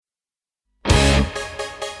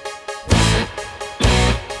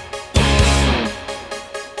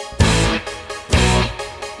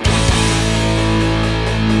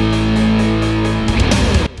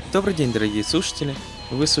Добрый день, дорогие слушатели!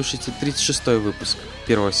 Вы слушаете 36-й выпуск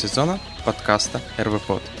первого сезона подкаста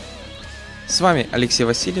РВПод. С вами Алексей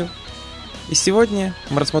Васильев, и сегодня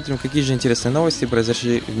мы рассмотрим, какие же интересные новости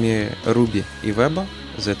произошли в мире Ruby и веба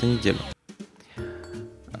за эту неделю.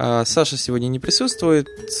 Саша сегодня не присутствует,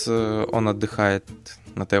 он отдыхает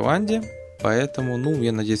на Таиланде, поэтому,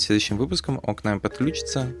 я надеюсь, следующим выпуском он к нам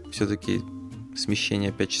подключится. Все-таки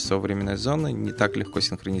смещение 5 часов временной зоны не так легко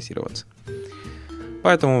синхронизироваться.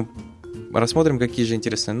 Поэтому рассмотрим, какие же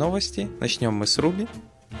интересные новости. Начнем мы с Ruby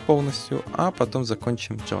полностью, а потом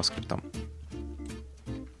закончим JavaScript.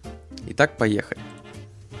 Итак, поехали.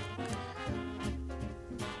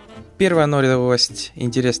 Первая новость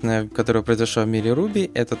интересная, которая произошла в мире Ruby,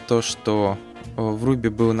 это то, что в Ruby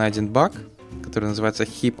был найден баг, который называется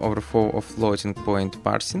Heap Overflow of Floating Point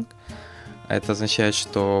Parsing. Это означает,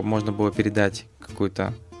 что можно было передать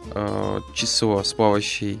какое-то число с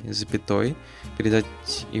плавающей запятой, передать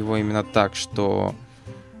его именно так, что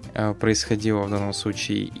происходило в данном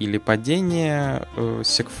случае или падение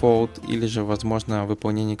segfault, или же, возможно,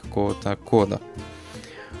 выполнение какого-то кода.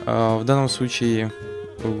 В данном случае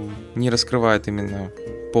не раскрывает именно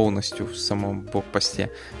полностью в самом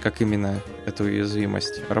блокпосте, как именно эта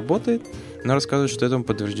уязвимость работает, но рассказывает, что этому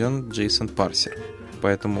подтвержден JSON-парсер.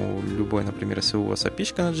 Поэтому любой, например, если у вас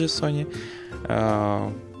API-шка на JSON,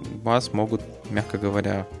 вас могут, мягко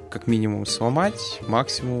говоря, как минимум сломать,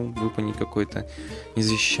 максимум выполнить какой-то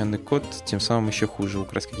незащищенный код, тем самым еще хуже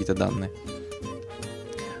украсть какие-то данные.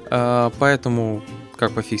 Поэтому,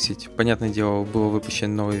 как пофиксить? Понятное дело, была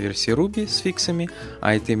выпущена новая версия Ruby с фиксами,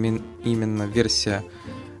 а это именно версия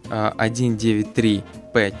 1.9.3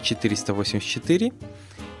 P484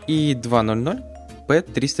 и 2.0.0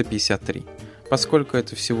 P353. Поскольку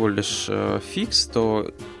это всего лишь фикс,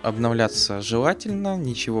 то обновляться желательно,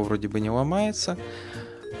 ничего вроде бы не ломается.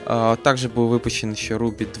 Также был выпущен еще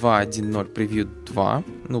Ruby 2.1.0 Preview 2.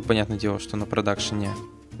 Понятное дело, что на продакшене,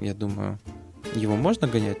 я думаю, его можно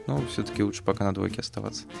гонять, но все-таки лучше пока на двойке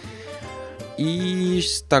оставаться. И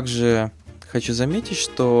также хочу заметить,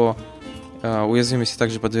 что уязвимости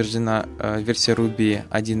также подтверждена версия Ruby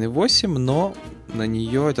 1.8, но на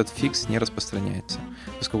нее этот фикс не распространяется,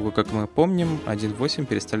 поскольку, как мы помним, 1.8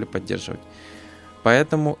 перестали поддерживать.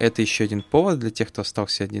 Поэтому это еще один повод для тех, кто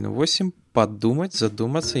остался 1.8, подумать,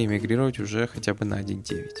 задуматься и мигрировать уже хотя бы на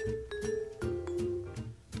 1.9.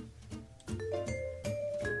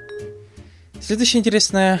 Следующая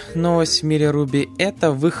интересная новость в мире Ruby —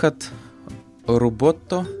 это выход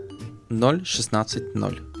Rubotto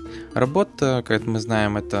 0.16.0. Rubotto, как мы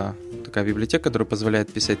знаем, это такая библиотека, которая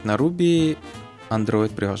позволяет писать на Ruby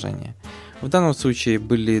Android-приложения. В данном случае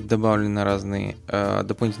были добавлены разные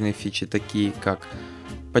дополнительные фичи, такие как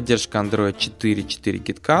поддержка Android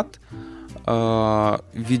 4.4 KitKat,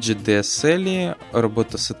 виджет DSL,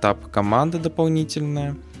 Rubotto Setup команда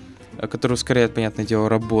дополнительная, которая ускоряет, понятное дело,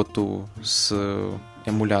 работу с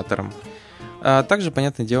эмулятором. А также,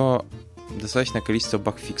 понятное дело, достаточное количество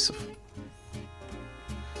багфиксов.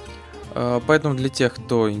 Поэтому для тех,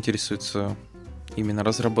 кто интересуется именно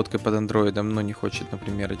разработкой под Android, но не хочет,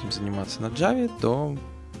 например, этим заниматься на Java, то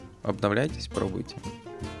обновляйтесь, пробуйте.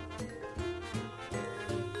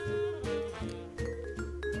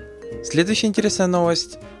 Следующая интересная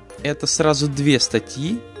новость — это сразу две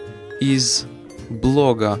статьи из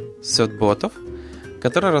блога Certbotов,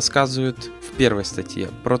 которые рассказывают в первой статье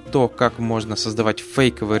про то, как можно создавать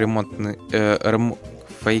фейковый remote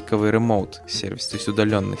сервис, то есть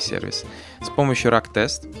удаленный сервис, с помощью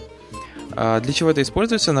RAG-тест. Для чего это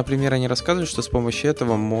используется? Например, они рассказывают, что с помощью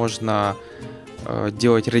этого можно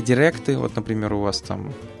делать редиректы. Вот, например, у вас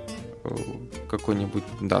там какой-нибудь,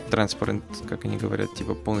 transparent, как они говорят,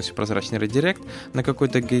 типа полностью прозрачный редирект на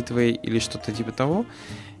какой-то gateway или что-то типа того.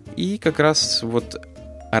 И как раз вот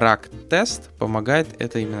RAG-тест помогает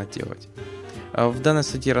это именно делать. В данной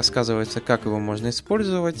статье рассказывается, как его можно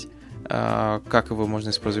использовать, как его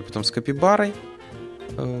можно использовать потом с копибарой,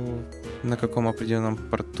 на каком определенном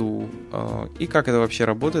порту, и как это вообще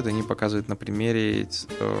работает, они показывают на примере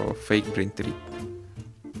Fake Brain 3.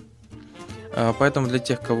 Поэтому для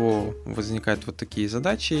тех, кого возникают вот такие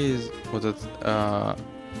задачи, вот этот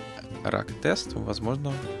RAG-тест,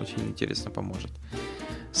 возможно, очень интересно поможет.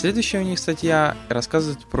 Следующая у них статья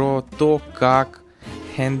рассказывает про то, как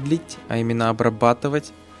хендлить, а именно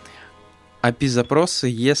обрабатывать API-запросы,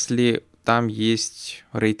 если там есть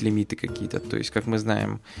рейт-лимиты какие-то. То есть, как мы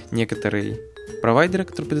знаем, некоторые провайдеры,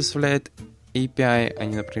 которые предоставляют API,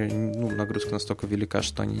 они, например, нагрузка настолько велика,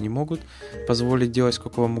 что они не могут позволить делать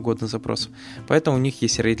сколько вам угодно запросов. Поэтому у них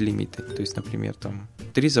есть рейт-лимиты. То есть, например, там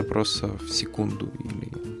 3 запроса в секунду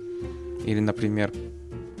или например,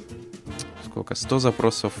 сколько, 100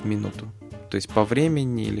 запросов в минуту. То есть по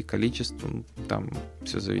времени или количеству, там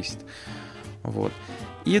все зависит. Вот.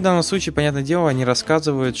 И в данном случае, понятное дело, они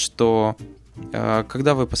рассказывают, что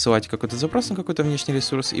когда вы посылаете какой-то запрос на какой-то внешний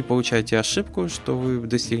ресурс и получаете ошибку, что вы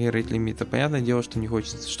достигли рейт лимита, понятное дело, что не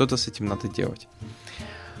хочется, что-то с этим надо делать.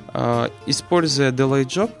 Используя Delay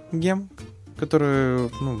Job гем, который,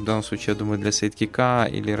 в данном случае, я думаю, для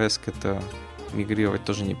Sidekick или REST это мигрировать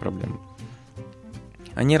тоже не проблема.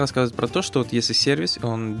 Они рассказывают про то, что вот если сервис,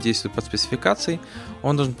 он действует под спецификацией,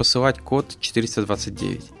 он должен посылать код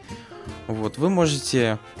 429. Вот, вы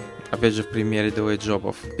можете, опять же, в примере Delay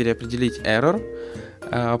Job'ов, переопределить error,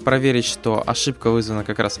 проверить, что ошибка вызвана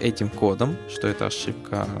как раз этим кодом, что это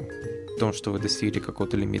ошибка в том, что вы достигли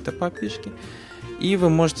какого-то лимита по API-шке. И вы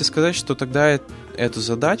можете сказать, что тогда эту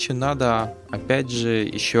задачу надо, опять же,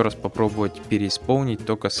 еще раз попробовать переисполнить,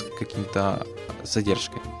 только с каким-то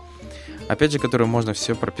задержкой. Опять же, которую можно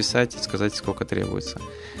все прописать и сказать, сколько требуется.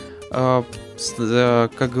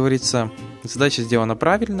 Как говорится, задача сделана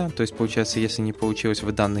правильно, то есть, получается, если не получилось,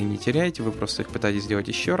 вы данные не теряете, вы просто их пытаетесь сделать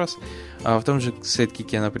еще раз. В том же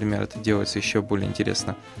Sidekick, например, это делается еще более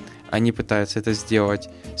интересно. Они пытаются это сделать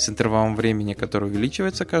с интервалом времени, который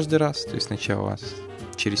увеличивается каждый раз, то есть сначала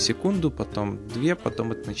через секунду, потом 2,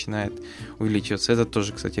 потом это начинает увеличиваться. Это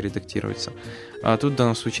тоже, кстати, редактируется. А тут в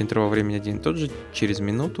данном случае интервал времени один и тот же, через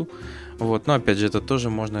минуту. Вот. Но опять же, это тоже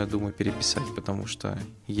можно, я думаю, переписать, потому что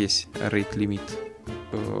есть rate limit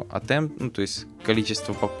attempt, то есть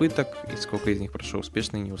количество попыток и сколько из них прошло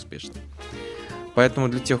успешно и неуспешно. Поэтому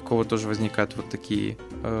для тех, у кого тоже возникают вот такие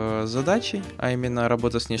задачи, а именно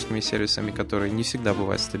работа с внешними сервисами, которые не всегда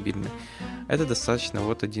бывают стабильны, это достаточно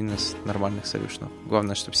вот один из нормальных солюшенов.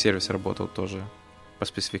 Главное, чтобы сервис работал тоже по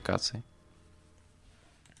спецификации.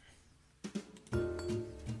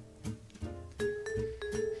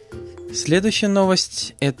 Следующая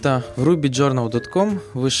новость — это в rubyjournal.com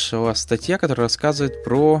вышла статья, которая рассказывает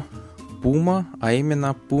про Puma, а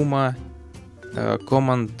именно Puma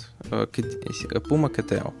Command Puma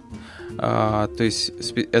KTL. То есть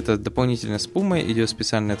это дополнительно с Puma идет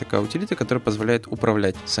специальная такая утилита, которая позволяет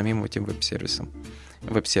управлять самим этим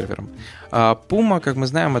веб-сервером. Puma, как мы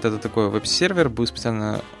знаем, это такой веб-сервер, был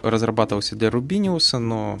специально разрабатывался для Rubinius,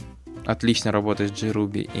 но отлично работает с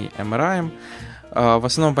JRuby и MRI. В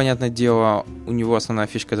основном, понятное дело, у него основная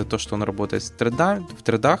фишка — это то, что он работает в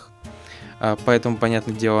тредах, поэтому,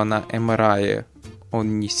 понятное дело, на MRI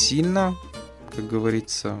он не сильно, как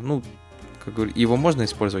говорится, его можно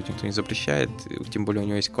использовать, никто не запрещает, тем более у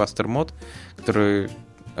него есть кластер мод, который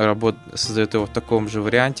создает его в таком же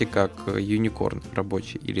варианте, как Unicorn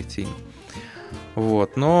рабочий или Thin.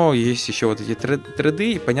 Вот. Но есть еще вот эти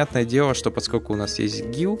треды, и понятное дело, что поскольку у нас есть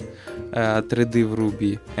GIL, треды в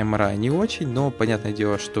Ruby MRI не очень, но понятное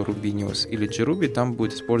дело, что Rubinius или JRuby, там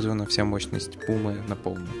будет использована вся мощность Puma на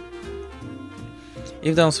полную.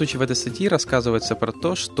 И в данном случае в этой статье рассказывается про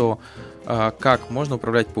то, что как можно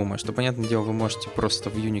управлять Puma. Что, понятное дело, вы можете просто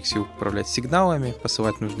в Unix управлять сигналами,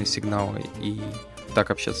 посылать нужные сигналы и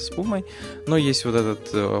так общаться с Puma. Но есть вот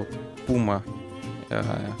этот Puma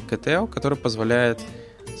KTL, который позволяет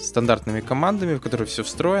стандартными командами, в которые все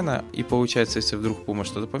встроено, и получается, если вдруг Puma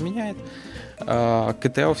что-то поменяет,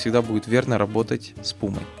 KTL всегда будет верно работать с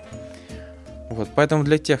Puma. Вот, поэтому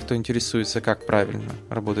для тех, кто интересуется, как правильно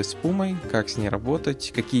работать с Puma, как с ней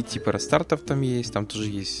работать, какие типы рестартов там есть, там тоже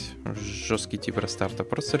есть жесткий тип рестарта,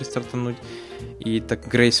 просто рестартануть, и так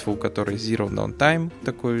Graceful, который Zero Downtime,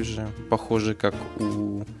 такой же, похожий, как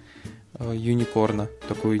у Unicorn,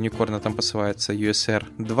 только у Unicorn там посылается USR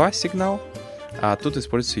 2 сигнал, а тут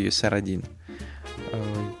используется USR 1,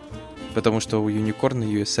 потому что у Unicorn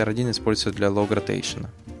USR 1 используется для log rotation.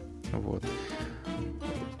 Вот.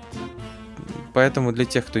 Поэтому для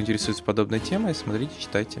тех, кто интересуется подобной темой, смотрите,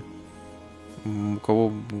 читайте. У кого,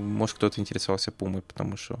 может, кто-то интересовался Puma,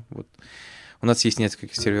 потому что вот у нас есть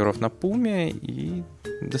несколько серверов на Puma, и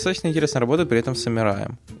достаточно интересно работает при этом с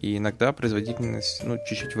MRI. И иногда производительность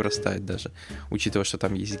чуть-чуть вырастает даже, учитывая, что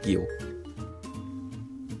там есть GIL.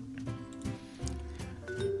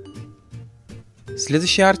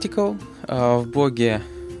 Следующий артикл в блоге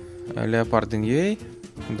Leopard.in.ua,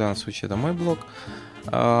 в данном случае это мой блог,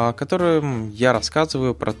 которым я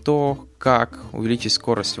рассказываю про то, как увеличить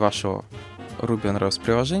скорость вашего Ruby on Rails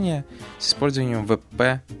приложения с использованием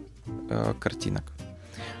WebP картинок.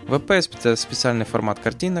 WebP — это специальный формат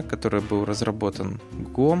картинок, который был разработан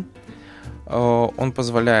Go. Он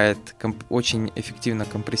позволяет очень эффективно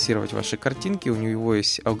компрессировать ваши картинки. У него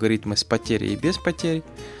есть алгоритмы с потерей и без потерь.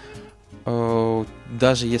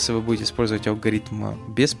 Даже если вы будете использовать алгоритм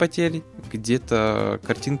без потерь, где-то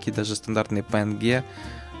картинки, даже стандартные PNG,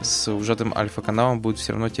 с ужатым альфа-каналом будет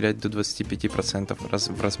все равно терять до 25%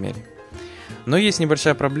 в размере. Но есть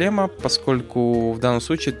небольшая проблема, поскольку в данном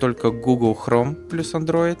случае только Google Chrome плюс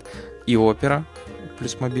Android и Opera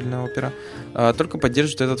плюс мобильная Opera только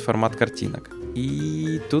поддерживают этот формат картинок.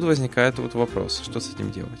 И тут возникает вот вопрос, что с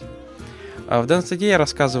этим делать. В данной статье я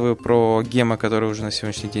рассказываю про гемы, которые уже на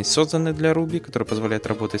сегодняшний день созданы для Ruby, которые позволяют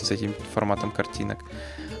работать с этим форматом картинок,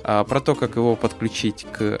 про то, как его подключить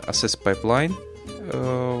к Access Pipeline,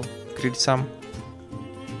 к рельсам,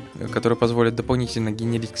 которые позволят дополнительно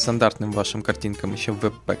генерить к стандартным вашим картинкам еще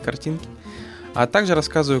Webpack картинки. А также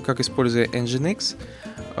рассказываю, как, используя Nginx,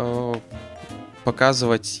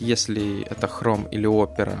 показывать, если это Chrome или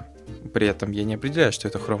Opera. При этом я не определяю, что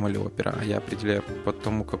это Chrome или Opera, а я определяю по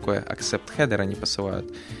тому, какой accept header они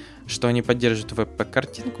посылают, что они поддерживают Webpack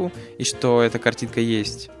картинку и что эта картинка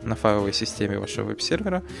есть на файловой системе вашего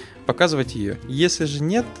веб-сервера, показывать ее. Если же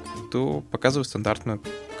нет, то показываю стандартную,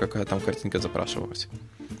 какая там картинка запрашивалась.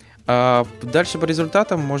 Дальше по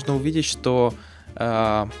результатам можно увидеть, что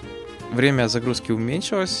время загрузки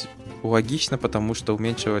уменьшилось. Логично, потому что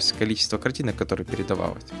уменьшилось количество картинок, которые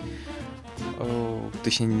передавалось.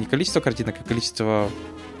 Точнее, не количество картинок, а количество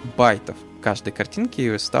байтов каждой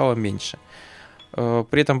картинки стало меньше.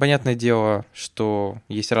 При этом понятное дело, что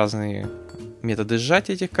есть разные методы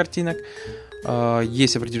сжатия этих картинок.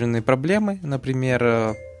 Есть определенные проблемы.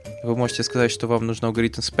 Например, вы можете сказать, что вам нужен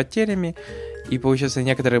алгоритм с потерями, и получается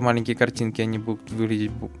некоторые маленькие картинки, они будут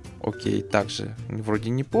выглядеть окей, также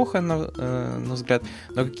вроде неплохо на взгляд,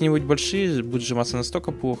 но какие-нибудь большие будут сжиматься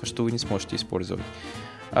настолько плохо, что вы не сможете использовать.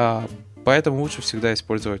 Поэтому лучше всегда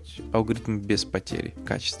использовать алгоритм без потери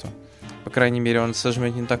качества. По крайней мере, он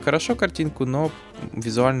сожмет не так хорошо картинку, но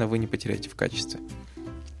визуально вы не потеряете в качестве.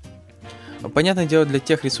 Понятное дело, для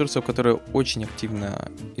тех ресурсов, которые очень активно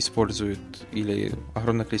используют или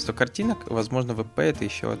огромное количество картинок, возможно, WebP — это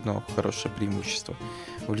еще одно хорошее преимущество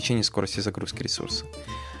в увеличении скорости загрузки ресурса.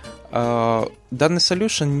 Данный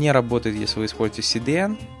solution не работает, если вы используете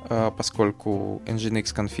CDN, поскольку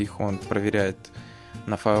Nginx config он проверяет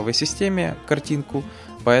на файловой системе картинку,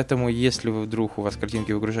 поэтому если вдруг у вас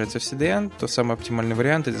картинки выгружаются в CDN, то самый оптимальный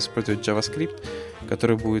вариант — это использовать JavaScript,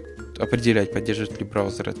 который будет определять, поддерживает ли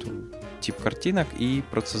браузер эту тип картинок, и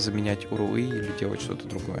просто заменять URL или делать что-то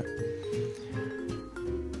другое.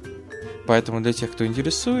 Поэтому для тех, кто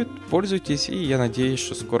интересует, пользуйтесь, и я надеюсь,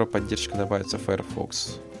 что скоро поддержка добавится в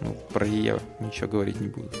Firefox. Про EE ничего говорить не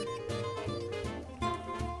буду.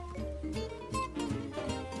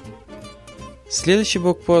 Следующий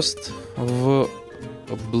блогпост в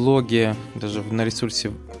блоге, даже на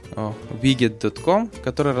ресурсе wiget.com,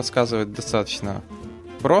 который рассказывает достаточно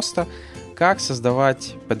просто, как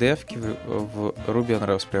создавать PDF-ки в Ruby on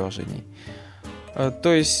Rails приложении.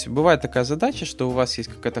 То есть бывает такая задача, что у вас есть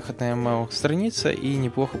какая-то HTML страница, и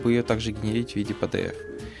неплохо бы ее также генерить в виде PDF.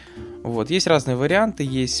 Вот. Есть разные варианты,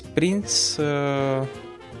 есть Prince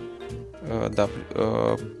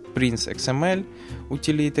XML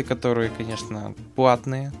утилиты, которые, конечно,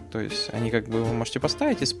 платные, то есть они как бы вы можете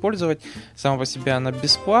поставить, использовать. Сама по себе она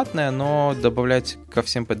бесплатная, но добавлять ко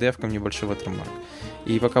всем PDF-кам небольшой watermark.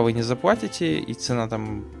 И пока вы не заплатите, и цена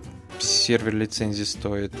там сервер лицензии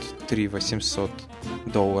стоит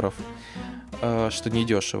 $3,800, что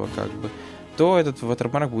недешево как бы, то этот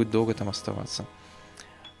watermark будет долго там оставаться.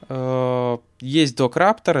 Есть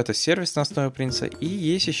DocRaptor, это сервис на основе Prince, и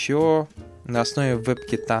есть еще на основе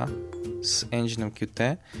WebKit с engine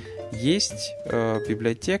Qt есть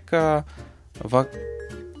библиотека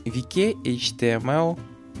wiki HTML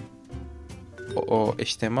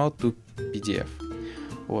to PDF.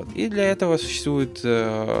 Вот. И для этого существуют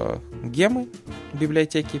гемы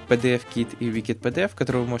библиотеки PDF-Kit и WikitPDF,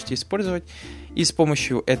 которые вы можете использовать. И с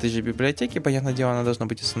помощью этой же библиотеки, понятное дело, она должна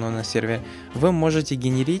быть установлена на сервере, вы можете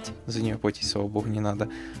генерить, за нее платить, слава богу, не надо,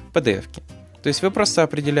 PDF-ки. То есть вы просто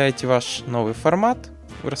определяете ваш новый формат,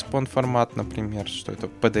 response формат, например, что это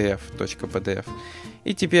pdf.pdf,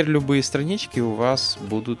 и теперь любые странички у вас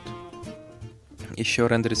будут еще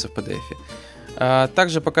рендериться в PDF.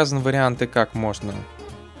 Также показаны варианты, как можно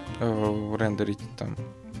рендерить там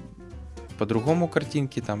по-другому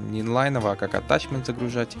картинки, там не инлайново, а как attachment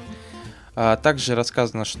загружать. Также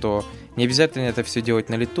рассказано, что не обязательно это все делать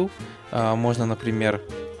на лету. Можно, например,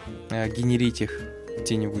 генерить их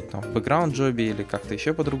где-нибудь там в background джобе или как-то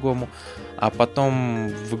еще по-другому, а потом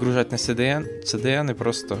выгружать на CDN и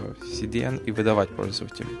просто CDN и выдавать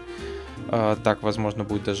пользователю. Так, возможно,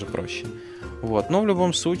 будет даже проще. Вот. Но в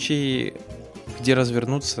любом случае, где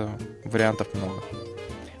развернуться, вариантов много.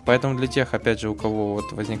 Поэтому для тех, опять же, у кого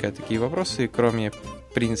вот возникают такие вопросы, кроме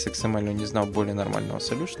Prince XML не знал более нормального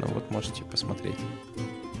солюшна, вот можете посмотреть.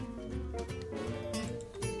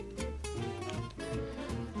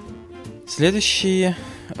 Следующая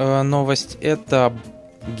новость — это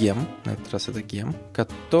гем, на этот раз это гем,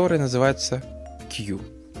 который называется Q.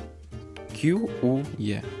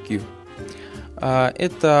 Q-U-E. Q.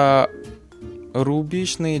 Это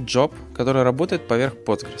рубишный джоб, который работает поверх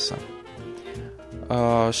Postgres.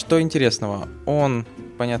 Что интересного? Он,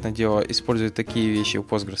 понятное дело, использует такие вещи. У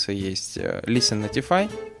Postgres есть Listen Notify.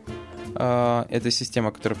 Это система,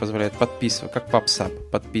 которая позволяет подписывать, как PubSub,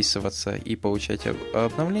 подписываться и получать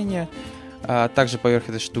обновления. Также поверх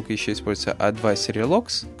этой штуки еще используется Advisory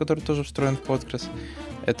Logs, который тоже встроен в Postgres.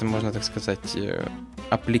 Это, можно так сказать,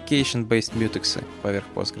 application-based mutex поверх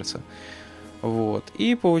Postgres. Вот.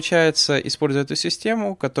 И получается, используя эту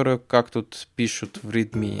систему, которую, как тут пишут в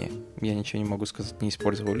README, я ничего не могу сказать, не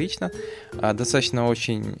использовал лично, достаточно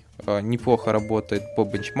очень неплохо работает по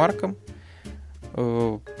бенчмаркам.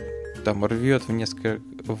 Там рвет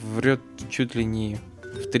чуть ли не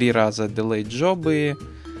в 3 раза delayed джобы,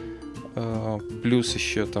 плюс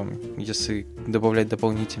еще там, если добавлять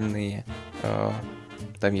дополнительные,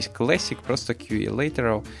 там есть Classic, просто QE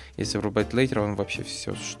Lateral. Если врубать Lateral, он вообще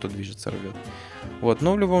все, что движется, рвет. Вот.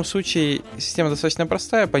 Но в любом случае, система достаточно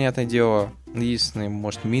простая, понятное дело, единственный,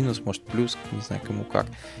 может минус, может плюс, не знаю кому как.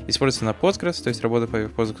 Используется на Postgres, то есть работа по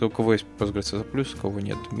Postgres, у кого есть Postgres, это плюс, у кого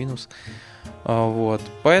нет, минус. Вот.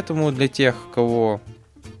 Поэтому для тех, кого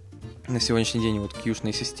на сегодняшний день вот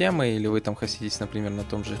Qшные системы, или вы там хоститесь, например, на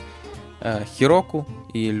том же Heroku,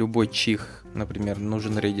 и любой чих, например,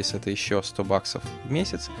 нужен Redis, это еще $100 в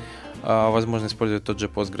месяц, возможно, использовать тот же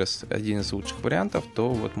Postgres, один из лучших вариантов,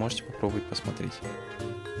 то вот можете попробовать посмотреть.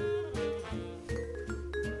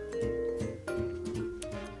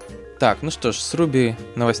 Так, ну что ж, с Ruby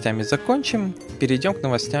новостями закончим, перейдем к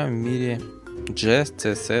новостям в мире JS,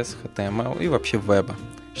 CSS, HTML и вообще веба.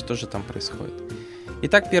 Что же там происходит?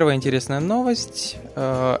 Итак, первая интересная новость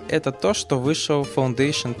это то, что вышел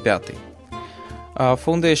Foundation 5.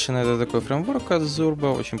 Foundation — это такой фреймворк от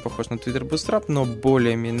Zurba, очень похож на Twitter Bootstrap, но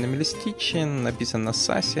более минималистичен, написан на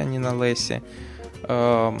SAS, а не на Less.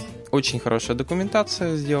 Очень хорошая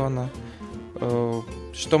документация сделана.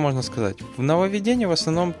 Что можно сказать? В нововведении в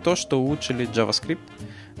основном то, что улучшили JavaScript,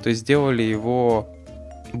 то есть сделали его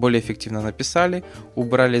более эффективно написали,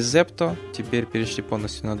 убрали Zepto, теперь перешли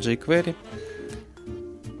полностью на jQuery.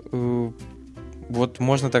 Вот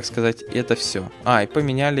можно так сказать, это все. И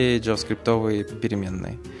поменяли JavaScript-овые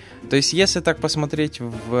переменные. То есть, если так посмотреть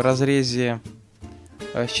в разрезе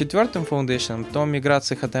с 4-м Foundation, то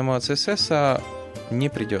миграции HTML и CSS не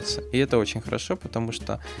придется. И это очень хорошо, потому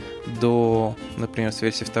что до, например, с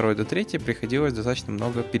версии 2 до 3 приходилось достаточно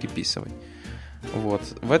много переписывать. Вот.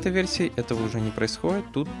 В этой версии этого уже не происходит.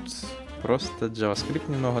 Тут просто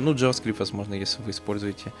JavaScript немного. Ну, JavaScript, возможно, если вы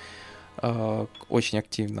используете очень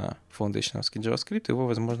активно фаундейшеновский JavaScript, его,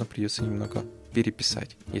 возможно, придется немного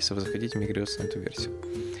переписать, если вы захотите мигрироваться на эту версию.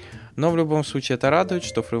 Но в любом случае это радует,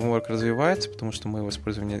 что фреймворк развивается, потому что мы его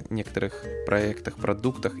используем в некоторых проектах,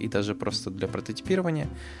 продуктах и даже просто для прототипирования.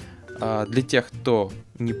 Для тех, кто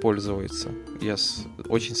не пользуется, я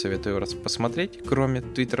очень советую раз посмотреть, кроме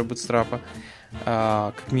Twitter Bootstrap.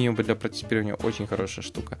 Как минимум для прототипирования очень хорошая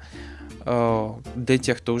штука. Для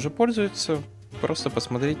тех, кто уже пользуется, просто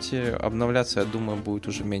посмотрите, обновляться, я думаю, будет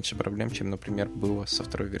уже меньше проблем, чем, например, было со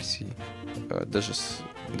второй версии, даже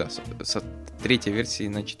со третьей версии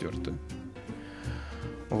на 4-ю.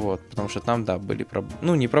 Вот, потому что там, да, были проблемы.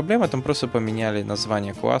 Ну, не проблемы, там просто поменяли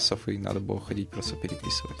название классов, и надо было ходить просто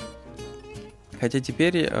переписывать. Хотя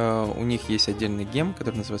теперь у них есть отдельный гем,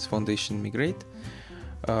 который называется Foundation Migrate.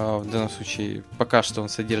 В данном случае пока что он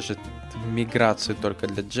содержит миграцию только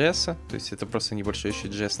для JS, то есть это просто небольшой еще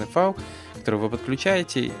JS-ный файл, который вы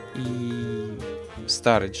подключаете, и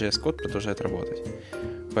старый JS-код продолжает работать.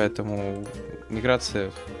 Поэтому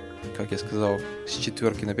миграция, как я сказал, с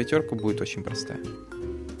 4 на 5 будет очень простая.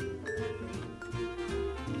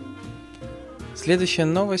 Следующая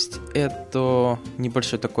новость — это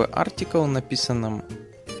небольшой такой артикл, написанным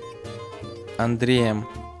Андреем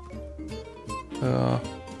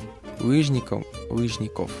Лыжников.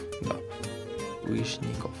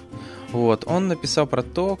 Вот, он написал про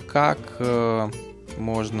то, как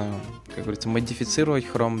можно, как говорится, модифицировать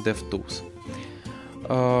Chrome DevTools.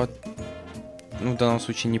 Ну, в данном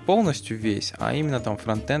случае не полностью весь, а именно там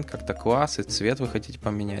фронтенд, как-то классы, цвет вы хотите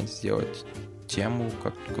поменять, сделать тему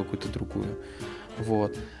какую-то другую.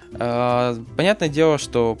 Вот. Понятное дело,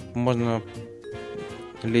 что можно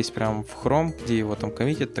лезть прям в Chrome, где его там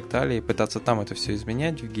коммитят и так далее, и пытаться там это все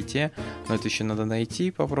изменять в гите, но это еще надо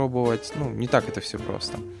найти, попробовать. Ну, не так это все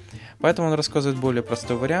просто. Поэтому он рассказывает более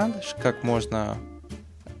простой вариант, как можно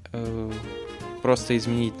просто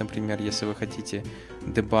изменить, например, если вы хотите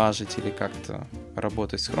дебажить или как-то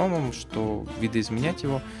работать с Chrome, что видоизменять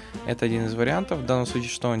его, это один из вариантов. В данном случае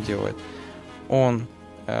что он делает? Он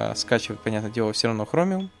скачивает, понятное дело, все равно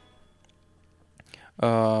Chromium,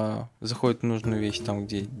 заходит в нужную вещь там,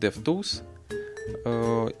 где DevTools,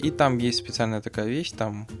 и там есть специальная такая вещь,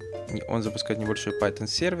 там он запускает небольшой Python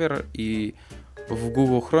сервер и в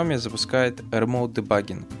Google Chrome запускает Remote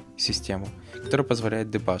Debugging систему, которая позволяет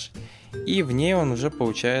дебажить. И в ней он уже,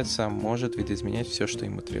 получается, может видоизменять все, что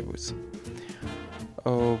ему требуется.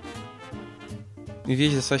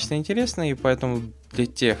 Вещь достаточно интересная, и поэтому для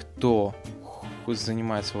тех, кто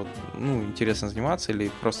занимается, интересно заниматься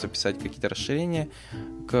или просто писать какие-то расширения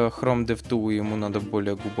к Chrome DevTool, и ему надо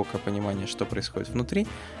более глубокое понимание, что происходит внутри,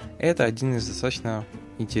 это один из достаточно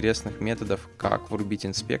интересных методов, как врубить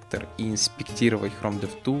инспектор и инспектировать Chrome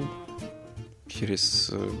DevTool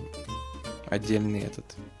через отдельный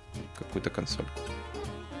какую-то консоль.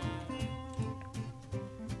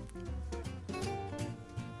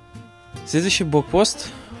 Следующий блогпост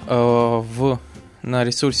на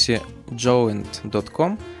ресурсе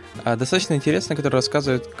joint.com достаточно интересный, который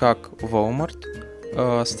рассказывает, как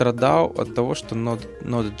Walmart страдал от того, что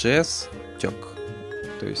Node.js тек.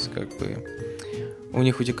 То есть, у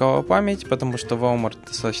них утекала память, потому что Walmart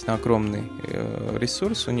достаточно огромный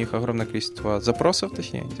ресурс, у них огромное количество запросов,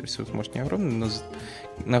 точнее, ресурс может не огромный, но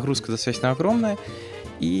нагрузка достаточно огромная,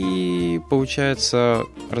 и, получается,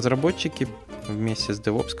 разработчики вместе с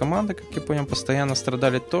DevOps командой, как я понял, постоянно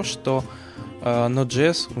страдали то, что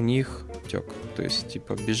Node.js у них тек. То есть,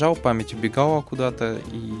 бежал, память убегала куда-то,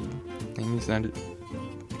 и они не знали,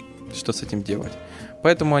 что с этим делать.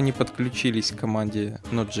 Поэтому они подключились к команде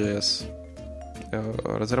Node.js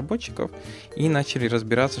разработчиков и начали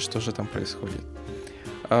разбираться, что же там происходит.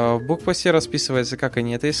 В блогпосте расписывается, как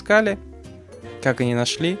они это искали, как они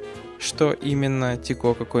нашли, что именно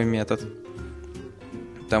текло, какой метод.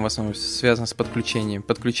 Там в основном связано с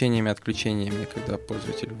подключениями, отключениями, когда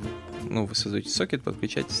пользователь, вы создаете сокет,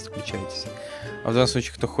 подключаетесь, отключаетесь. А в данном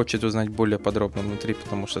случае, кто хочет узнать более подробно внутри,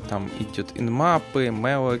 потому что там идет инмапы,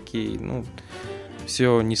 мелоки,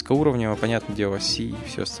 все низкоуровнево, понятное дело, C и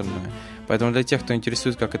все остальное. Поэтому для тех, кто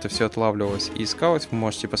интересует, как это все отлавливалось и искалось, вы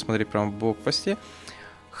можете посмотреть прямо в блогпосте.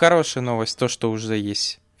 Хорошая новость, то, что уже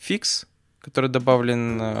есть фикс, который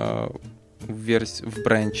добавлен в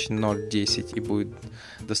бранч 0.10 и будет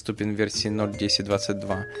доступен в версии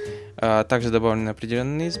 0.10.22. Также добавлены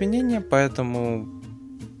определенные изменения, поэтому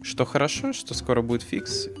что хорошо, что скоро будет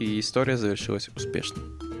фикс, и история завершилась успешно.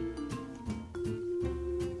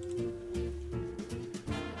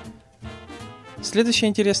 Следующая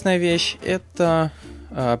интересная вещь — это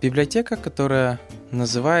библиотека, которая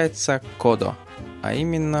называется Kodo, а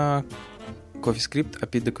именно CoffeeScript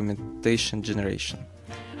API Documentation Generation.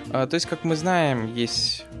 То есть, как мы знаем,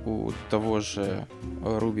 есть у того же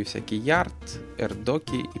Ruby всякие Yard,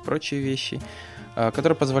 RDoc и прочие вещи,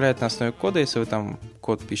 которые позволяют на основе кода, если вы там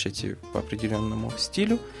код пишете по определенному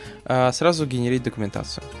стилю, сразу генерить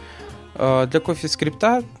документацию. Для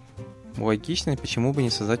CoffeeScript логично, почему бы не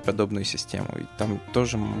создать подобную систему, ведь там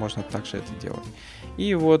тоже можно также это делать.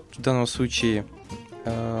 И вот в данном случае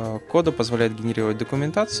кода позволяет генерировать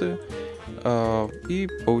документацию, и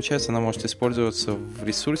получается она может использоваться в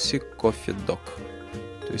ресурсе CoffeeDoc.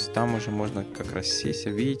 То есть там уже можно как раз сесть и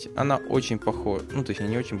видеть. Она очень похожа, точнее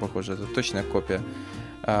не очень похожа, это точная копия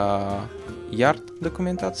Yard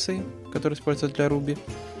документации, которая используется для Ruby.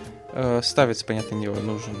 Ставится, понятное дело,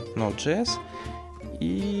 нужен Node.js.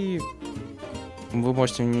 И вы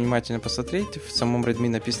можете внимательно посмотреть. В самом Redmi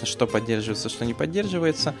написано, что поддерживается, что не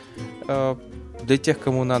поддерживается. Для тех,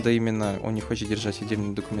 кому надо именно, он не хочет держать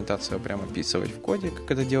отдельную документацию, а прямо описывать в коде, как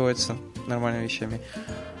это делается нормальными вещами.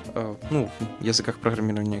 В языках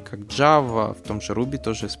программирования, как Java, в том же Ruby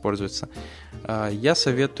тоже используется. Я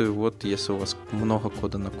советую, если у вас много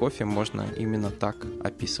кода на кофе, можно именно так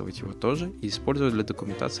описывать его тоже и использовать для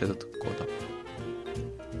документации этот кода.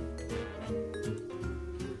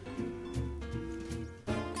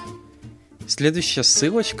 Следующая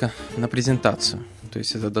ссылочка на презентацию. То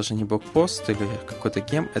есть это даже не блогпост или какой-то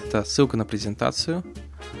гем, это ссылка на презентацию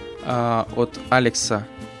от Алекса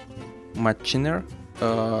Матчинер.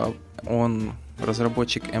 Он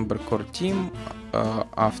разработчик Ember Core Team,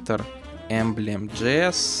 автор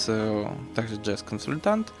Emblem.js, также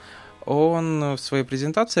JS-консультант. Он в своей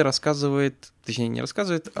презентации рассказывает, точнее не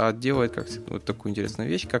рассказывает, а делает такую интересную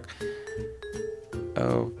вещь, как,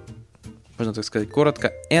 можно так сказать,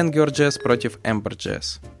 коротко, Angular.js против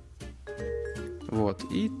Ember.js.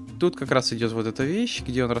 И тут как раз идет эта вещь,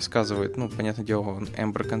 где он рассказывает, понятное дело, он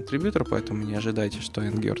Ember контрибьютор, поэтому не ожидайте, что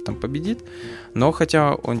Angular там победит, но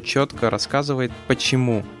хотя он четко рассказывает,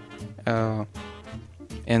 почему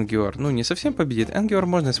Angular, не совсем победит. Angular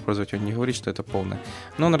можно использовать, он не говорит, что это полное.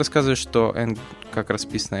 Но он рассказывает, что, как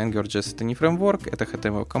расписано, AngularJS это не фреймворк, это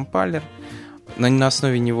HTML компайлер. На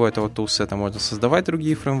основе него, этого тулсета, можно создавать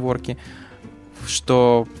другие фреймворки,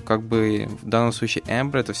 что как бы в данном случае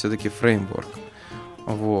Ember это все-таки фреймворк.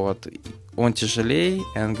 Вот. Он тяжелее,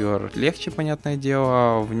 Angular легче, понятное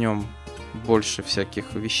дело, в нем больше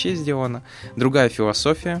всяких вещей сделано. Другая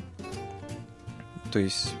философия. То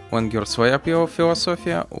есть у Angular своя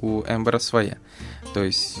философия, у Ember своя. То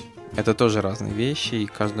есть это тоже разные вещи, и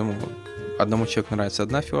одному человеку нравится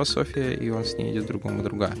одна философия, и он с ней идет, другому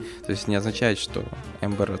другая. То есть не означает, что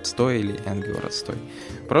Ember отстой или Angular отстой.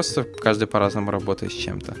 Просто каждый по-разному работает с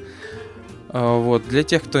чем-то. Вот. Для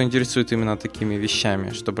тех, кто интересует именно такими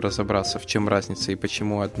вещами, чтобы разобраться, в чем разница и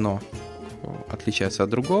почему одно отличается от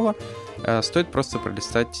другого, стоит просто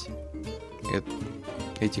пролистать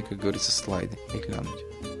эти, как говорится, слайды и глянуть.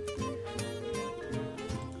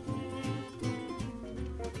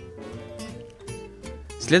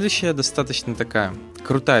 Следующая достаточно такая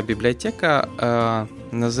крутая библиотека,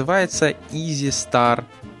 называется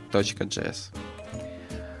easystar.js.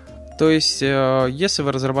 То есть, если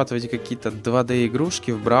вы разрабатываете какие-то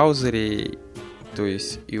 2D-игрушки в браузере, то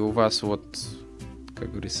есть, и у вас вот,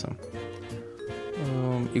 как говорится,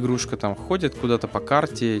 игрушка там ходит куда-то по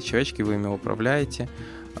карте, человечки, вы ими управляете,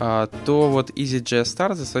 то вот EasyJS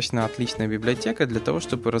Star достаточно отличная библиотека для того,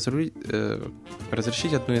 чтобы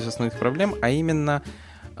разрешить одну из основных проблем, а именно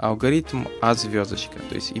алгоритм А-звездочка.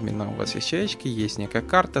 То есть именно у вас есть человечки, есть некая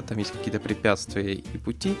карта, там есть какие-то препятствия и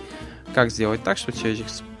пути. Как сделать так, чтобы человечек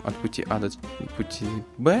от пути А до пути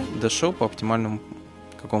Б дошел по оптимальному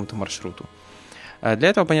какому-то маршруту. Для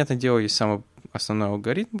этого, понятное дело, есть самый основной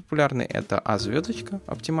алгоритм популярный, это А-звездочка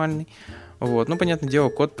оптимальный. Вот. Ну, понятное дело,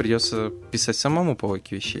 код придется писать самому по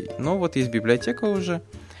логике вещей. Но вот есть библиотека уже,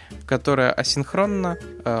 которая асинхронно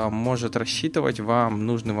может рассчитывать вам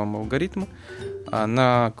нужный вам алгоритм.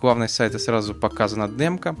 На главной сайте сразу показана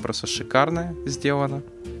демка, просто шикарная сделана,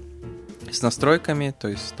 с настройками, то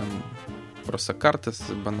есть там просто карта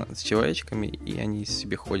с человечками, и они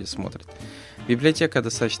себе ходят, смотрят. Библиотека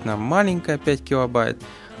достаточно маленькая, 5 килобайт,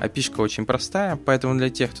 API-шка очень простая, поэтому для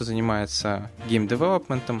тех, кто занимается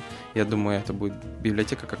гейм-девелопментом, я думаю, это будет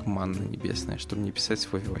библиотека как манна небесная, чтобы не писать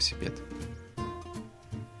свой велосипед.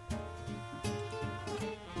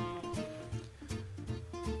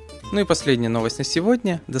 Ну и последняя новость на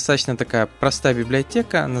сегодня. Достаточно такая простая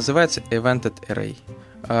библиотека, называется Evented Array.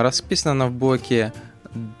 Расписана она в блоке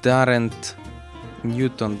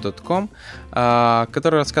darrentnewton.com,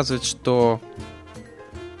 который рассказывает, что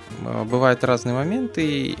бывают разные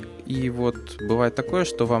моменты, и вот бывает такое,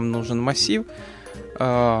 что вам нужен массив,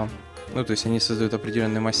 то есть они создают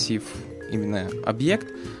определенный массив, именно объект,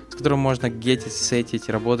 с которым можно гетить, сетить,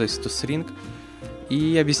 работать с toString,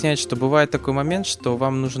 и объясняет, что бывает такой момент, что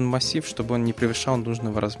вам нужен массив, чтобы он не превышал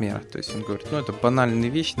нужного размера. То есть он говорит, это банальные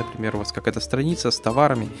вещи, например, у вас какая-то страница с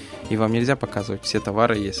товарами, и вам нельзя показывать все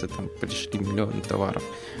товары, если там пришли миллионы товаров.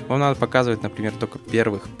 Вам надо показывать, например, только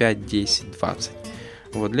первых 5, 10, 20.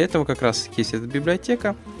 Вот для этого как раз есть эта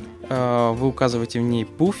библиотека. Вы указываете в ней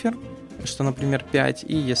буфер, что, например, 5,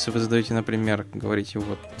 и если вы задаете, например, говорите,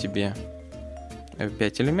 вот тебе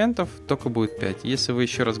 5 элементов, только будет 5. Если вы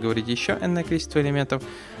еще раз говорите еще n количество элементов,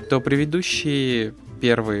 то предыдущие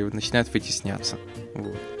первые начинают вытесняться.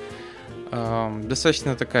 Вот.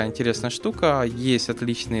 Достаточно такая интересная штука. Есть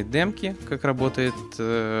отличные демки, как работает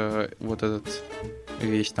вот этот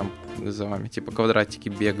вещь там за вами. Типа квадратики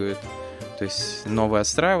бегают. То есть новые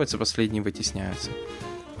отстраиваются, последние вытесняются.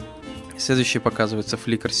 Следующий показывается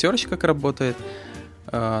Flickr Search, как работает.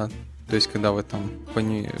 То есть, когда вы там по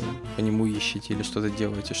нему ищете или что-то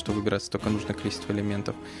делаете, что выбирается только нужное количество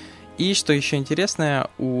элементов. И что еще интересное,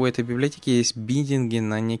 у этой библиотеки есть биндинги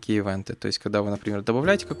на некие ивенты. То есть, когда вы, например,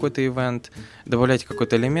 добавляете какой-то ивент, добавляете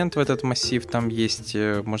какой-то элемент в этот массив, там есть,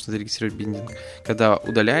 можно зарегистрировать биндинг. Когда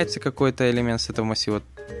удаляется какой-то элемент с этого массива,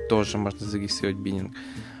 тоже можно зарегистрировать биндинг.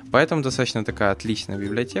 Поэтому достаточно такая отличная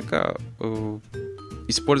библиотека.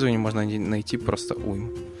 Использование можно найти просто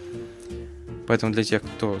уйму. Поэтому для тех,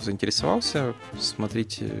 кто заинтересовался,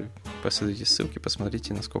 смотрите, посмотрите ссылки,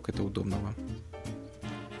 посмотрите, насколько это удобно вам.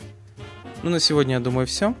 Ну, на сегодня, я думаю,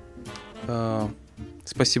 все.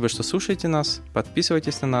 Спасибо, что слушаете нас.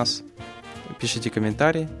 Подписывайтесь на нас. Пишите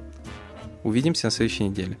комментарии. Увидимся на следующей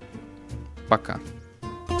неделе. Пока.